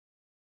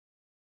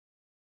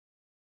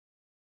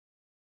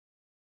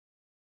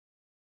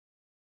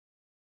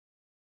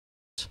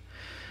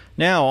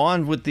Now,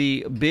 on with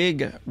the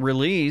big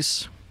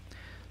release.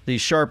 The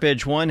Sharp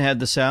Edge One had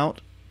this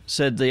out.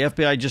 Said the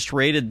FBI just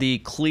raided the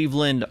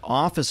Cleveland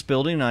office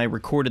building. I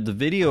recorded the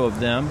video of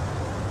them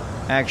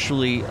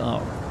actually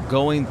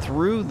going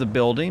through the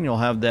building. You'll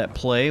have that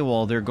play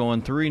while they're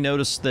going through. You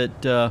notice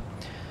that,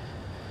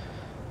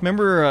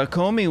 remember,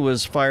 Comey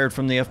was fired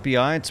from the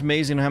FBI. It's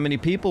amazing how many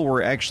people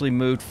were actually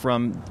removed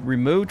from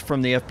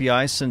the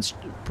FBI since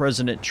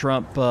President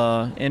Trump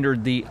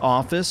entered the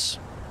office.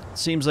 It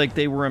seems like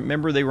they were,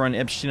 remember, they were on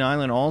Epstein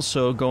Island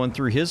also going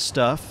through his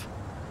stuff.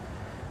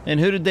 And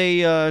who did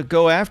they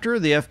go after?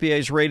 The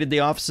FBI's raided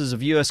the offices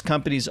of U.S.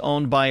 companies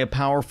owned by a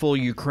powerful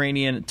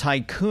Ukrainian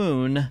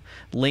tycoon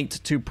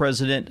linked to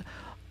President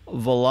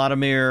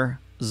Volodymyr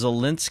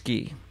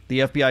Zelensky. The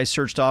FBI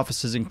searched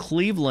offices in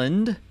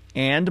Cleveland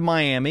and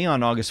Miami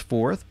on August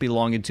 4th,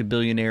 belonging to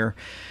billionaire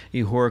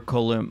Igor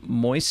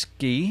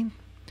Kolomoisky,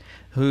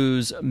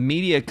 whose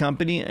media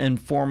company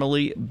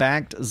informally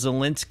backed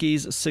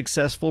Zelensky's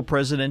successful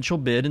presidential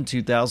bid in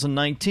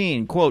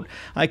 2019. Quote,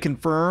 I can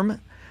confirm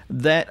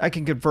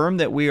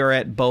that we are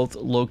at both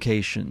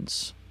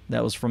locations.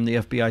 That was from the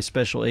FBI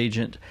Special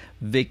Agent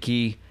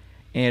Vicki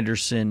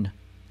Anderson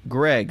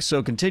Gregg.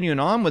 So continuing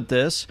on with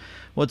this,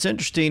 what's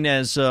interesting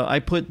as I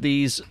put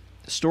these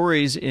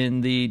stories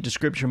in the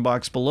description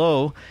box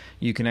below,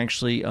 you can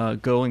actually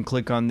go and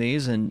click on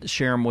these and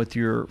share them with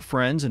your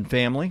friends and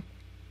family.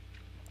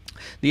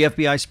 The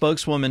FBI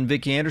spokeswoman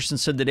Vicki Anderson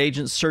said that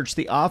agents searched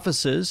the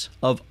offices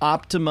of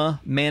Optima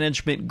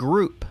Management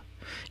Group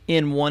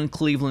in one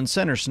Cleveland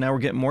center. So now we're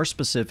getting more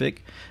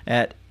specific.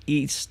 At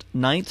East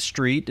 9th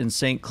Street and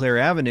St. Clair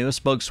Avenue, a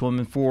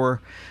spokesman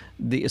for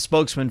the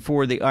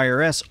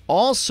IRS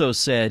also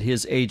said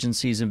his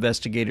agency's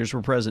investigators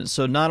were present.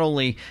 So not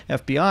only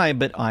FBI,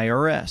 but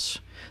IRS.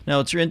 Now,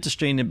 it's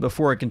interesting that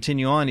before I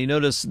continue on, you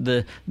notice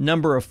the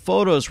number of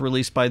photos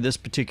released by this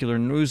particular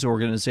news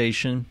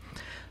organization,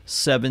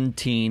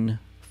 17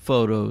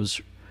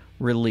 photos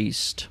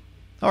released.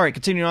 All right,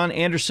 continuing on,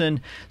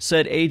 Anderson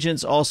said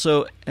agents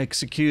also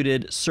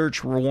executed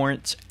search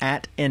warrants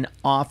at an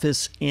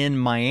office in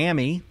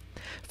Miami.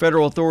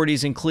 Federal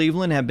authorities in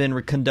Cleveland have been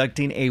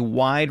conducting a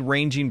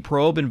wide-ranging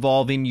probe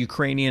involving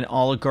Ukrainian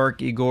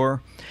oligarch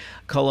Igor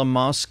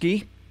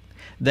Kolomoisky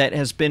that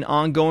has been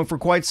ongoing for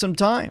quite some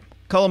time.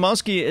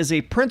 Kolomoisky is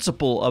a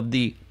principal of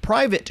the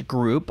Private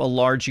Group, a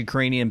large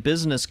Ukrainian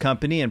business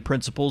company, and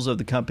principals of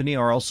the company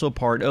are also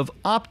part of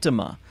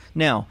Optima.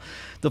 Now,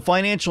 the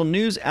financial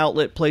news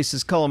outlet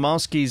places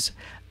Kolomoisky's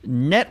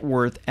net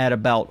worth at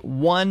about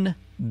 $1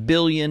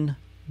 billion,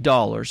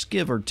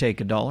 give or take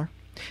a dollar.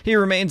 He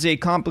remains a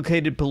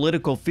complicated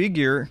political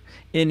figure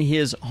in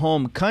his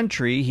home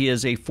country. He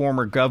is a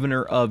former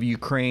governor of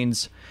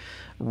Ukraine's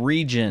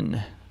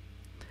region.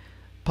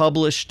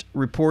 Published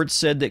reports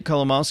said that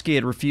Kolomoisky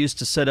had refused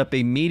to set up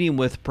a meeting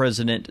with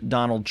President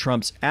Donald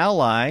Trump's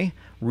ally,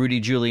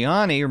 Rudy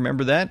Giuliani.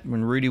 Remember that,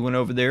 when Rudy went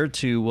over there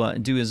to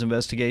do his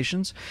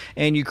investigations,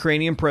 and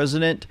Ukrainian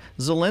President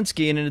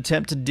Zelensky in an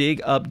attempt to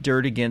dig up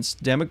dirt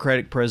against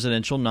Democratic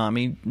presidential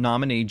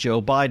nominee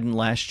Joe Biden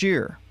last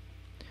year.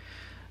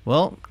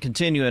 Well,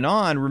 continuing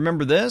on,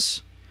 remember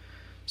this?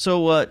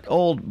 So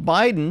old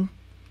Biden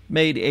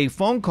made a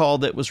phone call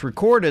that was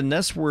recorded, and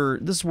this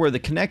is where the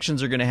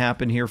connections are going to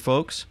happen here,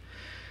 folks.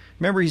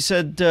 Remember, he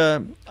said,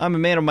 I'm a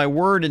man of my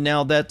word, and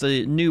now that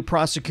the new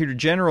prosecutor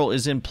general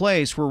is in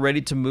place, we're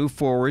ready to move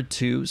forward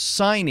to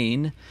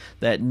signing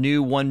that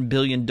new $1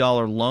 billion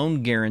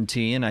loan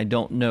guarantee, and I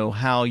don't know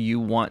how you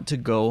want to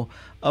go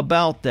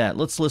about that.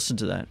 Let's listen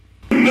to that.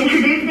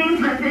 Introducing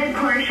President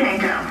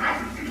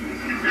Poroshenko.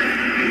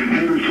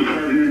 Mr.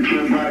 President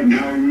Joe Biden,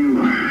 how are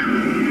you?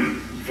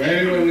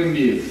 Very well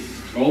indeed.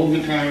 All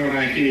the time when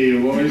I hear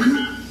your voice,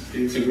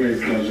 it's a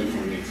great pleasure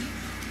for me.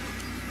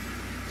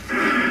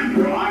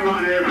 Well, I'm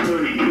on Air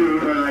Force 2,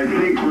 and I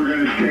think we're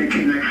going to stay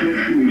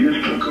connected. We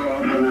just took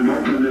off, and I'm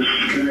hoping this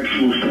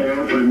connection will stay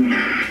open.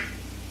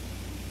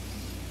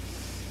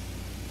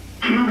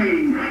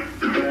 Assuming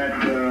that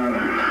there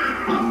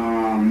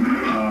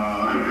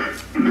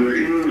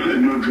is a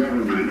new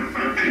government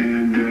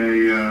and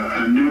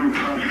a new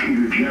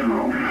prosecutor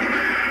general,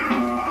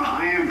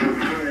 I am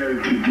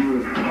prepared to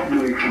do a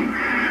public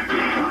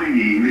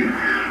signing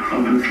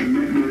of the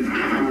commitment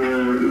for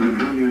the $1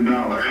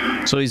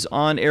 billion. So he's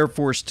on Air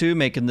Force 2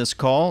 making this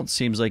call. It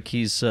seems like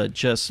he's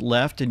just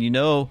left. And you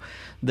know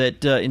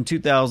that in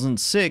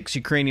 2006,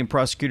 Ukrainian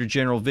Prosecutor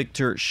General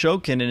Viktor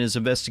Shokin, in his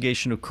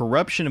investigation of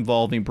corruption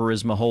involving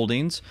Burisma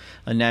Holdings,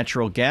 a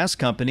natural gas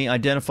company,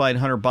 identified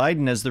Hunter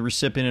Biden as the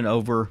recipient of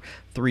over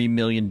 $3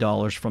 million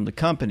from the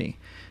company.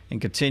 And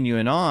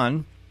continuing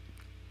on,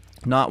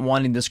 not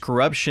wanting this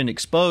corruption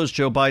exposed,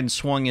 Joe Biden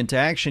swung into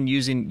action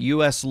using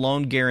U.S.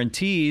 loan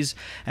guarantees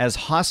as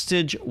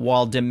hostage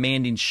while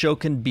demanding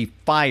Shokin be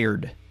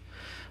fired.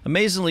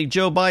 Amazingly,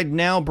 Joe Biden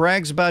now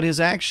brags about his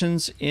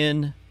actions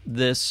in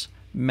this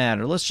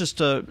matter. Let's just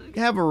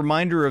have a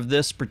reminder of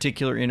this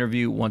particular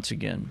interview once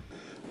again.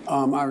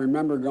 I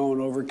remember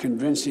going over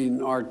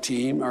convincing our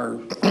team,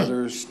 or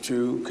others,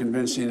 to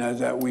convincing us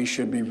that we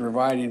should be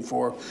providing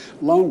for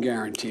loan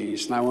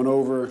guarantees. And I went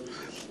over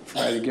for,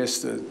 I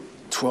guess, the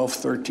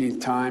 12th,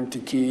 13th time to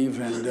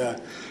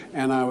Kyiv,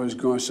 and I was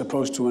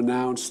supposed to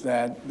announce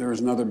that there was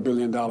another $1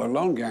 billion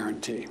loan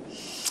guarantee.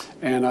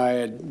 And I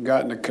had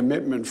gotten a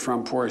commitment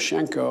from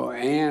Poroshenko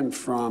and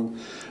from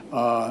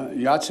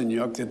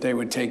Yatsenyuk that they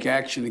would take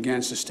action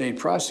against the state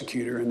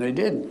prosecutor, and they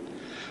didn't.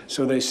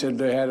 So they said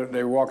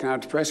they were walking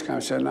out to press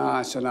conference. I said, no,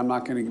 I said, I'm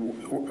not going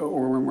to,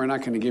 we're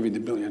not going to give you the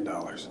 $1 billion.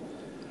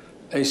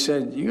 They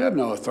said, you have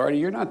no authority.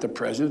 You're not the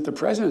president. The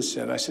president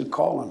said. I said,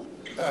 call him.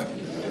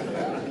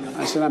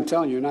 I said, I'm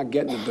telling you, you're not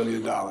getting the $1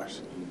 billion.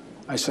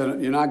 I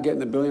said, you're not getting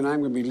the $1 billion. I'm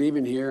going to be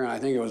leaving here. And I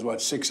think it was,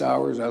 what, 6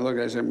 hours? I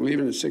said, I'm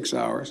leaving in 6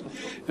 hours.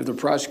 If the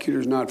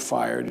prosecutor's not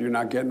fired, you're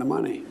not getting the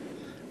money.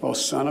 Well,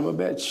 son of a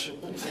bitch.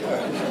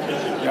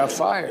 Got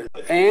fired.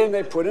 And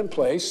they put in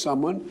place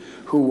someone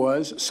who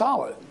was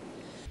solid.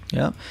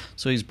 Yeah,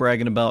 so he's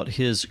bragging about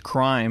his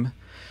crime.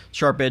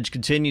 Sharp Edge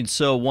continued.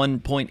 So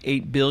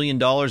 $1.8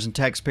 billion in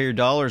taxpayer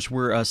dollars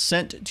were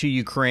sent to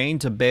Ukraine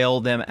to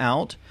bail them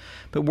out.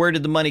 But where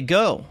did the money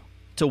go?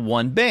 To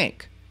one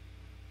bank,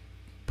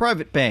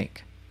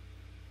 PrivatBank.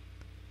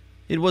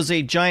 It was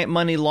a giant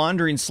money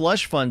laundering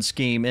slush fund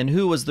scheme. And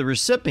who was the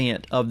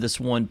recipient of this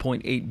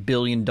 $1.8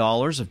 billion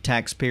of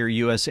taxpayer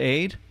U.S.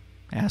 aid?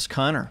 Ask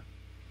Hunter.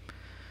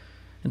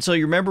 And so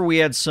you remember we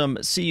had some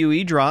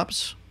CUE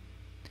drops.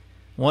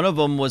 One of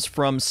them was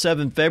from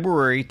 7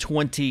 February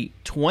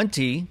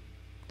 2020.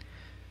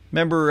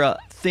 Remember,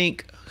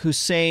 think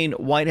Hussein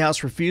White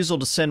House refusal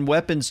to send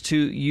weapons to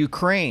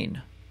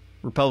Ukraine.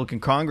 Republican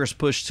Congress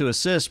pushed to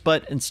assist,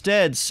 but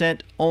instead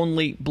sent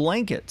only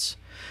blankets.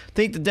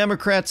 Think the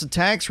Democrats'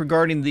 attacks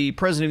regarding the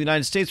President of the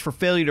United States for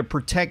failure to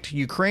protect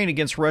Ukraine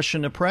against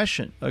Russian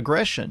aggression.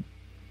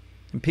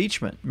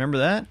 Impeachment. Remember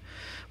that?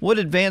 What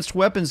advanced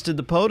weapons did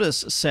the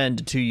POTUS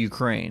send to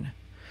Ukraine?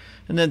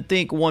 And then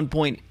think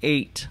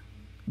 1.8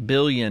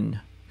 billion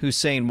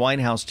Hussein White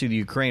House to the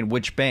Ukraine.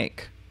 Which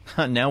bank?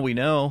 Now we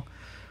know.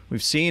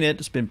 We've seen it.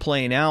 It's been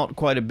playing out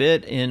quite a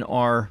bit in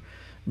our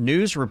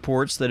news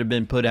reports that have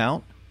been put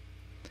out.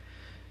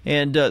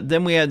 And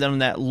then we had on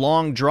that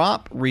long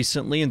drop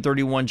recently in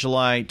 31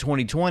 July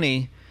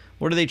 2020.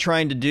 What are they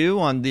trying to do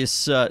on this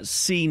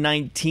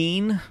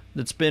C-19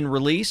 that's been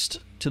released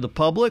to the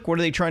public? What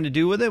are they trying to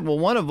do with it? Well,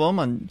 one of them,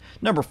 on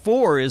number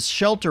 4, is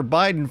shelter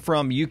Biden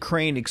from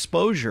Ukraine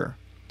exposure.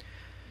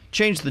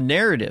 Change the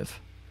narrative.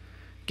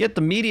 Get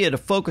the media to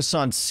focus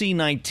on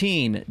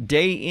C-19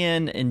 day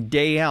in and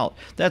day out.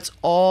 That's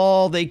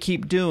all they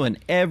keep doing.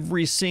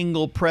 Every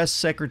single press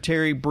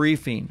secretary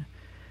briefing.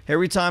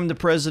 Every time the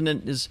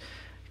president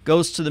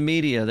goes to the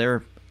media,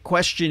 they're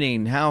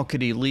questioning how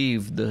could he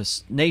leave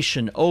this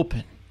nation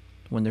open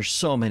when there's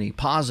so many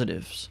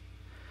positives.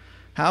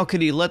 How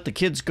could he let the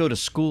kids go to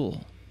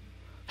school?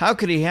 How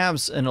could he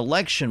have an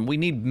election? We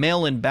need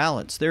mail-in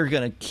ballots. They're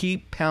going to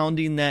keep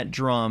pounding that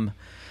drum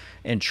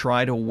and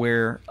try to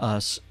wear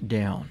us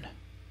down.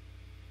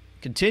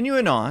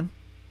 Continuing on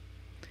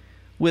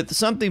with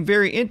something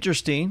very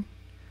interesting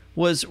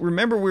was,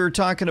 remember we were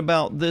talking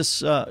about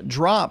this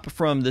drop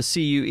from the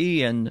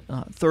CUE in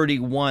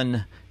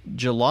 31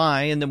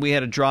 July, and then we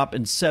had a drop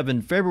in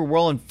 7 February.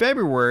 Well, in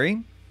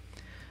February,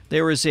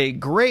 there was a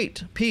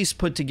great piece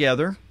put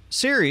together,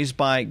 series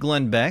by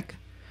Glenn Beck,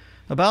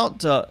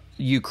 about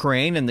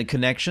Ukraine and the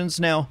connections.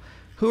 Now,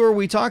 who are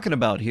we talking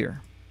about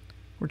here?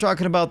 We're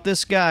talking about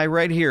this guy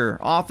right here,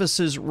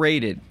 offices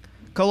raided,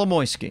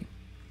 Kolomoisky,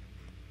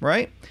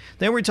 right?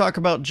 Then we talk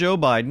about Joe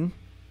Biden.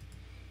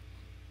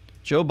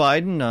 Joe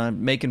Biden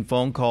making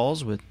phone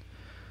calls with,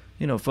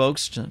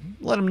 folks to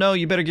let them know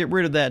you better get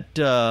rid of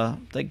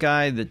that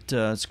guy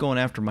that's going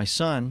after my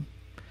son.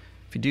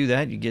 If you do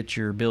that, you get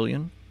your $1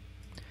 billion.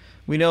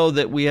 We know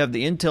that we have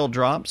the intel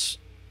drops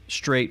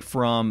straight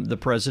from the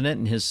president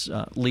and his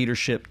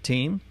leadership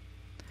team.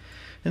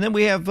 And then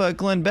we have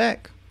Glenn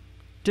Beck.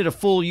 Did a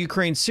full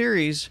Ukraine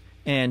series,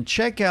 and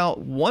check out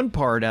one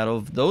part out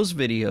of those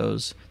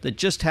videos that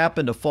just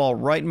happened to fall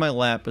right in my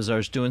lap as I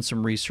was doing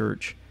some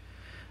research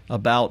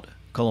about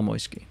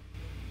Kolomoisky.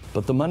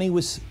 But the money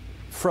was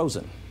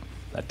frozen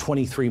at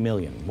 $23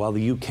 million, while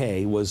the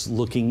UK was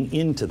looking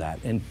into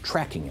that and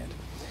tracking it.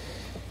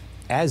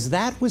 As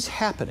that was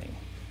happening,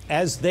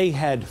 as they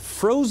had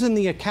frozen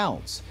the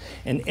accounts,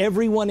 and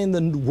everyone in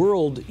the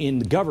world in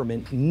the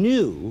government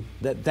knew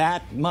that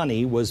that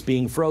money was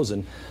being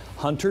frozen,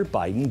 Hunter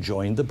Biden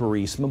joined the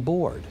Burisma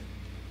board.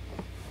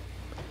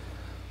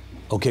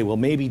 Okay, well,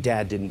 maybe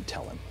Dad didn't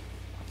tell him.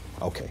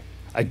 Okay,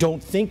 I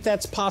don't think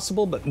that's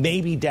possible, but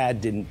maybe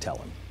Dad didn't tell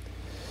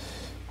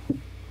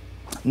him.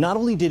 Not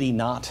only did he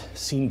not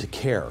seem to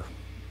care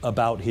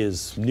about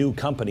his new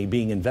company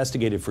being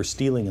investigated for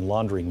stealing and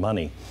laundering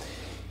money,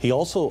 he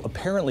also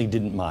apparently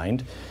didn't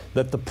mind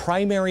that the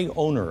primary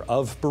owner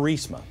of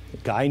Burisma, a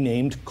guy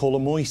named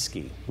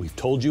Kolomoisky, we've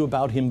told you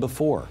about him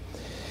before,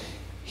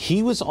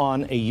 he was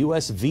on a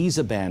U.S.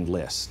 visa ban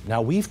list.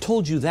 Now, we've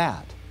told you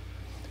that.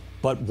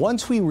 But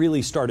once we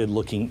really started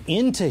looking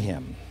into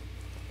him,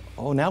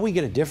 Oh, now we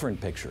get a different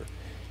picture.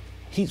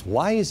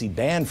 Why is he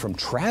banned from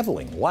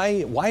traveling?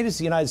 Why does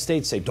the United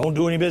States say, don't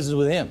do any business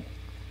with him?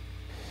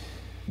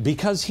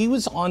 Because he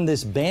was on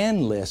this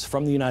ban list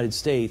from the United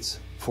States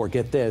for,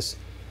 get this,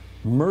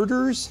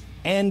 murders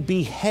and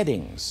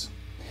beheadings.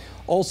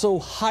 Also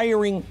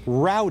hiring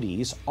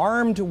rowdies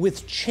armed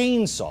with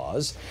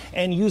chainsaws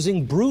and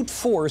using brute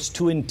force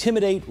to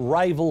intimidate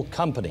rival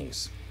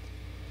companies.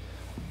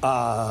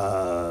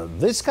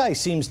 This guy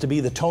seems to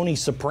be the Tony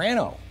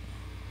Soprano.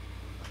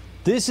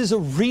 This is a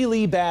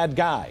really bad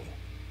guy.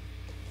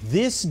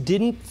 This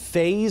didn't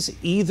faze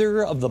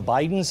either of the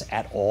Bidens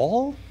at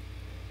all.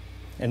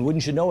 And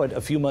wouldn't you know it, a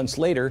few months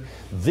later,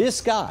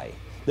 this guy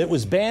that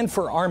was banned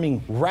for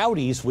arming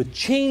rowdies with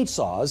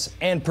chainsaws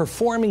and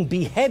performing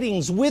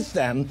beheadings with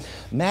them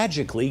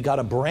magically got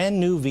a brand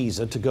new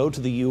visa to go to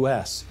the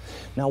U.S.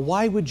 Now,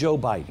 why would Joe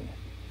Biden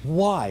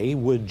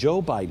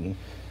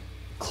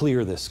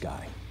clear this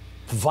guy?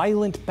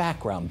 Violent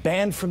background,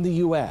 banned from the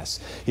U.S.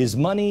 His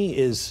money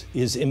is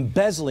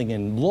embezzling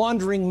and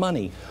laundering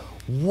money.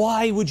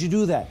 Why would you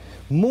do that?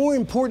 More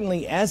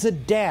importantly, as a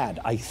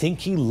dad, I think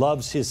he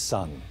loves his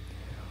son.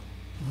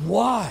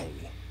 Why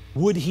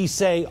would he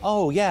say,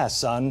 oh, yeah,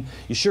 son,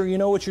 you sure you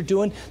know what you're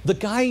doing? The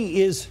guy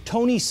is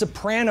Tony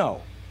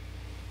Soprano.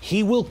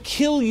 He will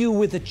kill you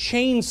with a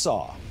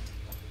chainsaw.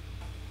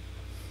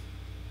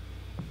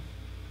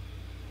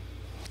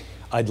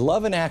 I'd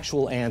love an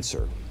actual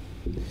answer,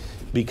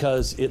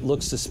 because it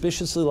looks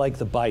suspiciously like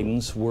the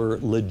Bidens were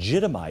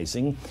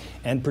legitimizing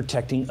and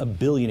protecting a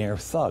billionaire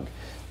thug.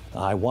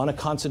 I want to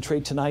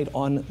concentrate tonight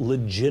on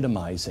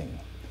legitimizing,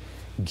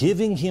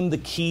 giving him the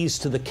keys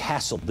to the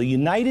castle. The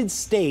United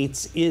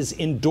States is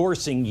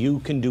endorsing you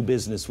can do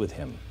business with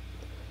him.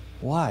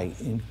 Why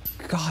in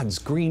God's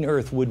green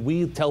earth would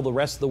we tell the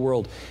rest of the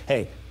world,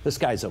 hey, this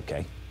guy's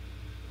okay.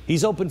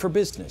 He's open for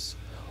business.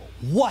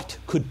 What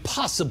could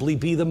possibly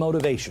be the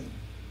motivation?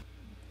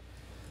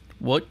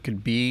 What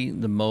could be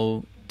the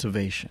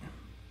motivation?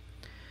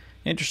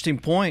 Interesting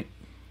point.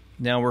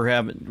 Now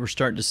we're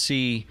starting to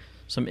see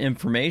some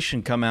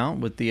information come out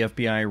with the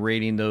FBI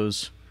rating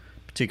those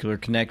particular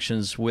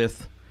connections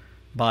with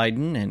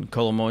Biden and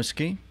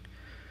Kolomoisky.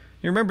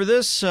 You remember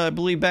this, I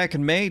believe back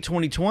in May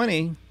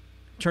 2020,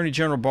 Attorney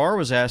General Barr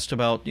was asked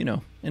about,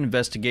 an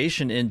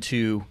investigation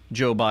into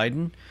Joe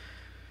Biden.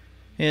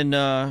 And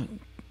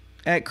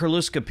at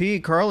Carluska P,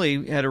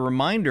 Carly had a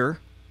reminder,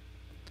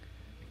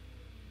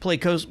 pay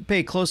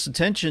close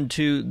attention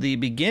to the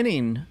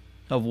beginning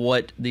of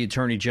what the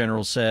Attorney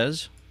General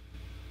says.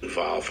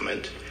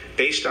 Involvement.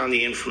 Based on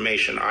the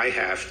information I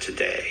have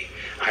today,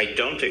 I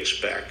don't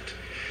expect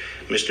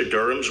Mr.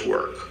 Durham's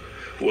work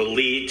will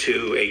lead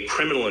to a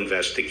criminal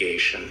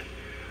investigation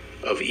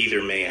of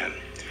either man.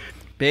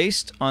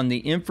 Based on the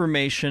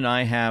information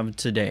I have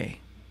today.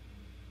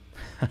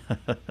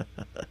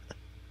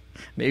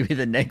 Maybe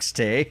the next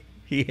day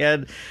he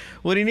had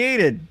what he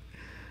needed.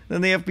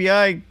 Then the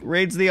FBI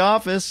raids the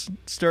office,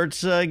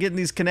 starts getting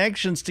these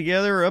connections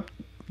together,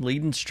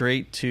 leading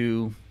straight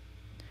to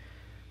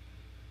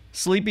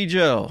Sleepy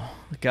Joe,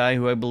 the guy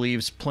who I believe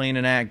is playing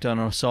an act on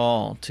us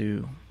all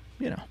to,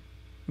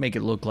 make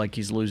it look like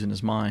he's losing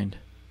his mind.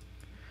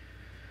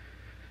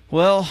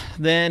 Well,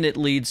 then it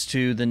leads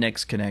to the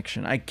next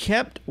connection. I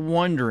kept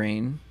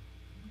wondering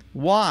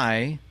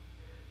why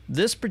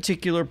this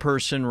particular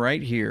person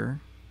right here,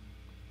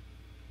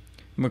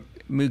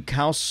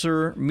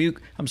 Mucarsel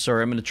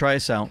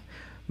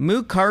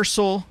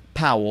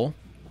Powell,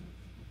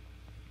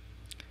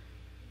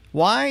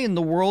 why in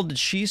the world did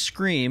she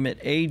scream at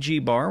AG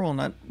Barr? Well,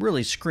 not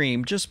really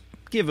scream, just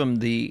give him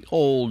the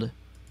old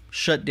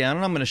shutdown.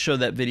 And I'm going to show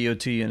that video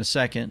to you in a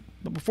second.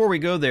 But before we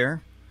go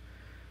there,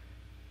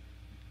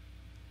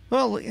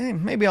 well,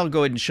 maybe I'll go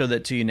ahead and show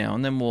that to you now,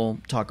 and then we'll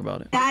talk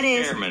about it. That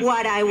is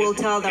what I will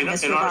tell them,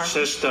 Mr. Barr.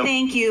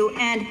 Thank you.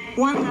 And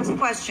one last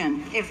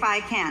question, if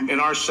I can. In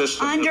our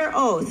system. Under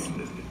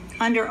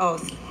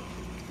oath,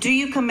 do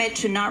you commit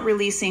to not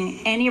releasing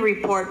any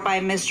report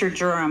by Mr.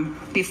 Durham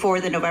before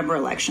the November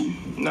election?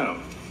 No.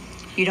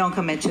 You don't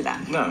commit to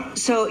that? No.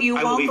 So you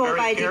won't go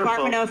by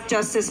Department of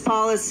Justice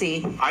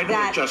policy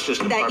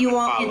that you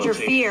won't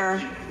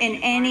interfere in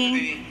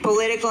any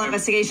political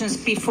investigations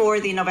before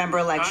the November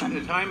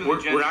election?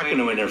 We're not going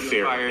to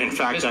interfere. In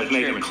fact, I've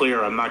made it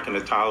clear I'm not going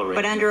to tolerate it.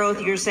 But under oath,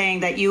 you're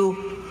saying that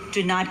you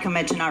do not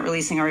commit to not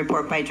releasing a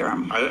report by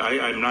Durham?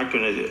 I'm not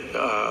going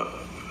to...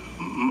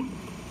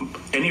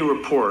 any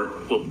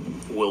report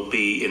will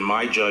be, in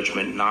my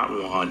judgment, not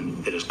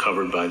one that is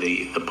covered by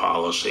the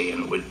policy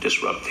and would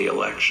disrupt the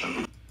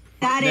election.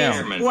 That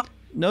is what...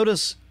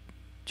 Notice,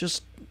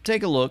 just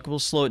take a look. We'll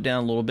slow it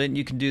down a little bit, and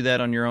you can do that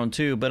on your own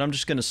too, but I'm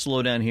just going to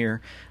slow down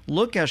here.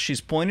 Look how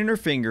she's pointing her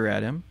finger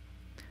at him,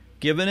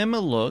 giving him a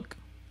look,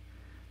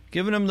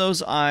 giving him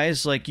those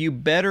eyes like you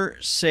better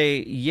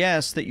say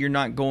yes that you're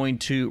not going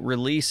to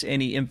release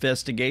any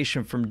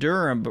investigation from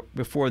Durham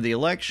before the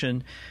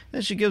election.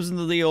 Then she gives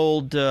him the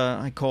old,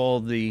 I call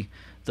the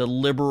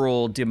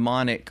liberal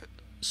demonic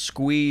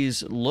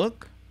squeeze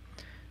look,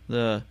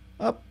 the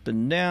up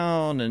and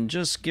down, and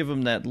just give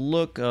him that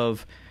look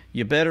of,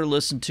 You better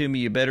listen to me.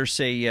 You better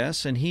say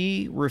yes. And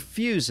he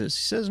refuses.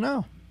 He says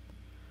no.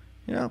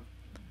 You know,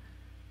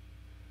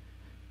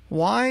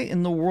 why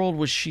in the world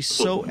was she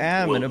so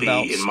adamant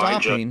about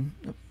stopping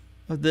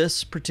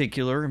this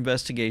particular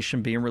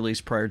investigation being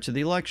released prior to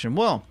the election?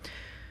 Well,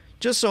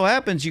 just so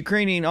happens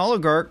Ukrainian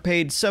oligarch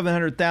paid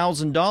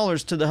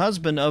 $700,000 to the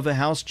husband of a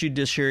House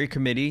Judiciary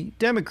Committee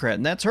Democrat,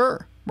 and that's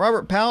her.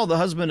 Robert Powell, the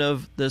husband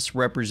of this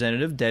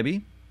representative,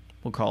 Debbie,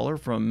 we'll call her,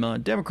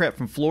 from Democrat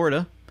from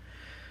Florida.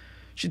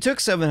 She took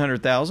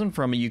 $700,000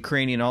 from a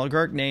Ukrainian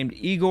oligarch named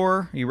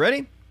Igor, you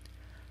ready?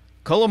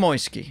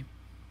 Kolomoisky.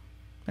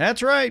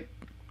 That's right.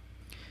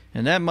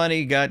 And that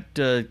money got,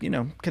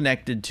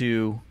 connected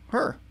to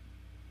her.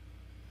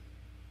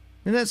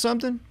 Isn't that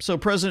something? So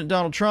President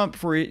Donald Trump,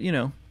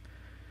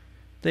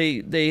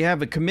 they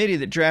have a committee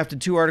that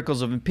drafted 2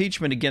 articles of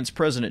impeachment against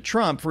President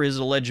Trump for his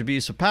alleged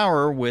abuse of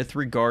power with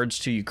regards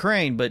to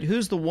Ukraine. But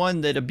who's the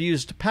one that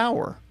abused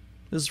power?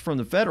 This is from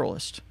the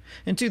Federalist.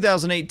 In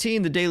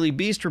 2018, the Daily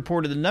Beast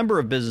reported the number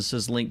of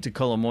businesses linked to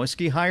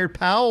Kolomoisky hired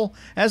Powell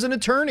as an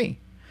attorney.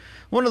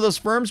 One of those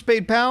firms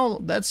paid Powell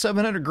that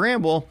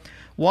 $700,000. Well,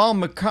 while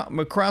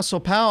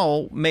McCrassell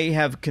Powell may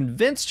have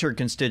convinced her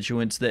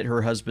constituents that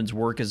her husband's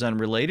work is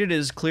unrelated, it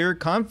is clear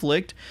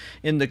conflict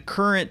in the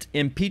current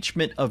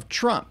impeachment of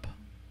Trump.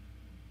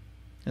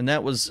 And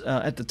that was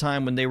at the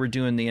time when they were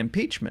doing the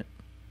impeachment.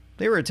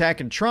 They were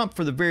attacking Trump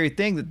for the very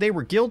thing that they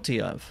were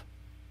guilty of.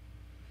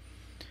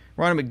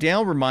 Ronna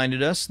McDaniel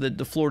reminded us that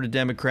the Florida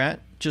Democrat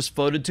just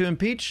voted to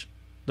impeach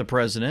the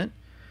president.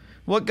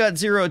 What got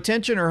zero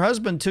attention? Her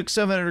husband took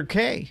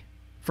 $700,000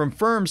 from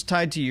firms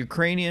tied to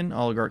Ukrainian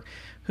oligarch,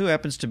 who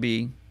happens to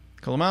be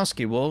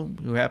Kolomoisky,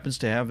 who happens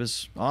to have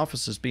his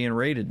offices being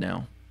raided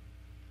now.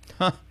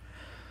 Huh.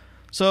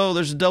 So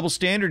there's a double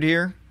standard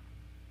here.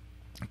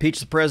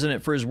 Impeach the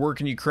president for his work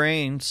in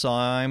Ukraine,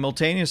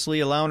 simultaneously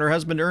allowing her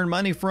husband to earn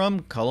money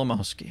from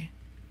Kolomoisky.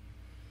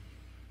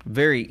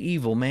 Very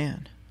evil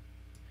man.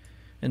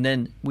 And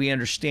then we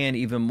understand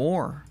even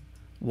more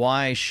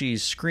why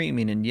she's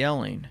screaming and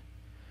yelling.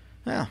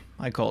 Well,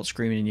 I call it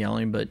screaming and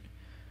yelling, but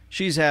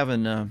she's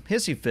having a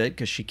hissy fit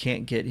because she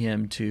can't get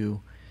him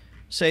to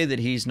say that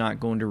he's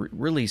not going to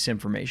release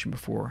information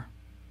before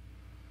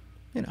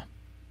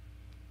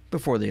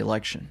the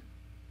election.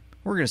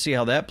 We're going to see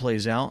how that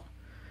plays out.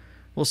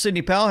 Well,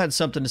 Sidney Powell had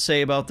something to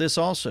say about this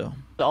also.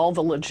 All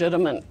the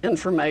legitimate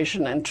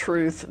information and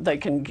truth they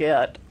can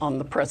get on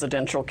the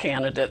presidential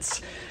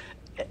candidates.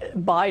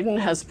 Biden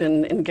has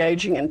been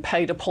engaging in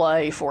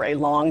pay-to-play for a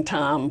long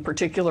time,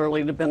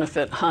 particularly to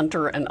benefit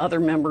Hunter and other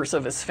members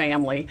of his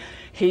family.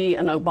 He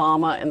and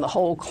Obama and the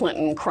whole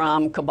Clinton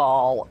crime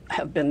cabal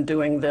have been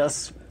doing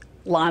this,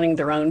 lining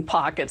their own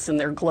pockets in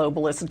their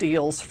globalist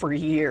deals for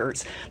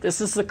years.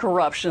 This is the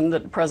corruption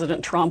that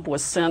President Trump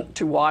was sent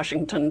to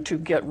Washington to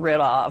get rid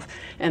of,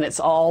 and it's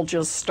all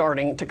just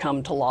starting to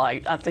come to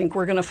light. I think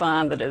we're going to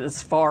find that it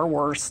is far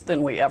worse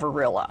than we ever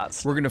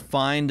realized. We're going to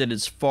find that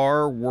it's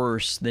far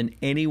worse than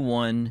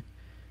anyone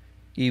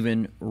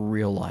even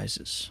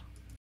realizes.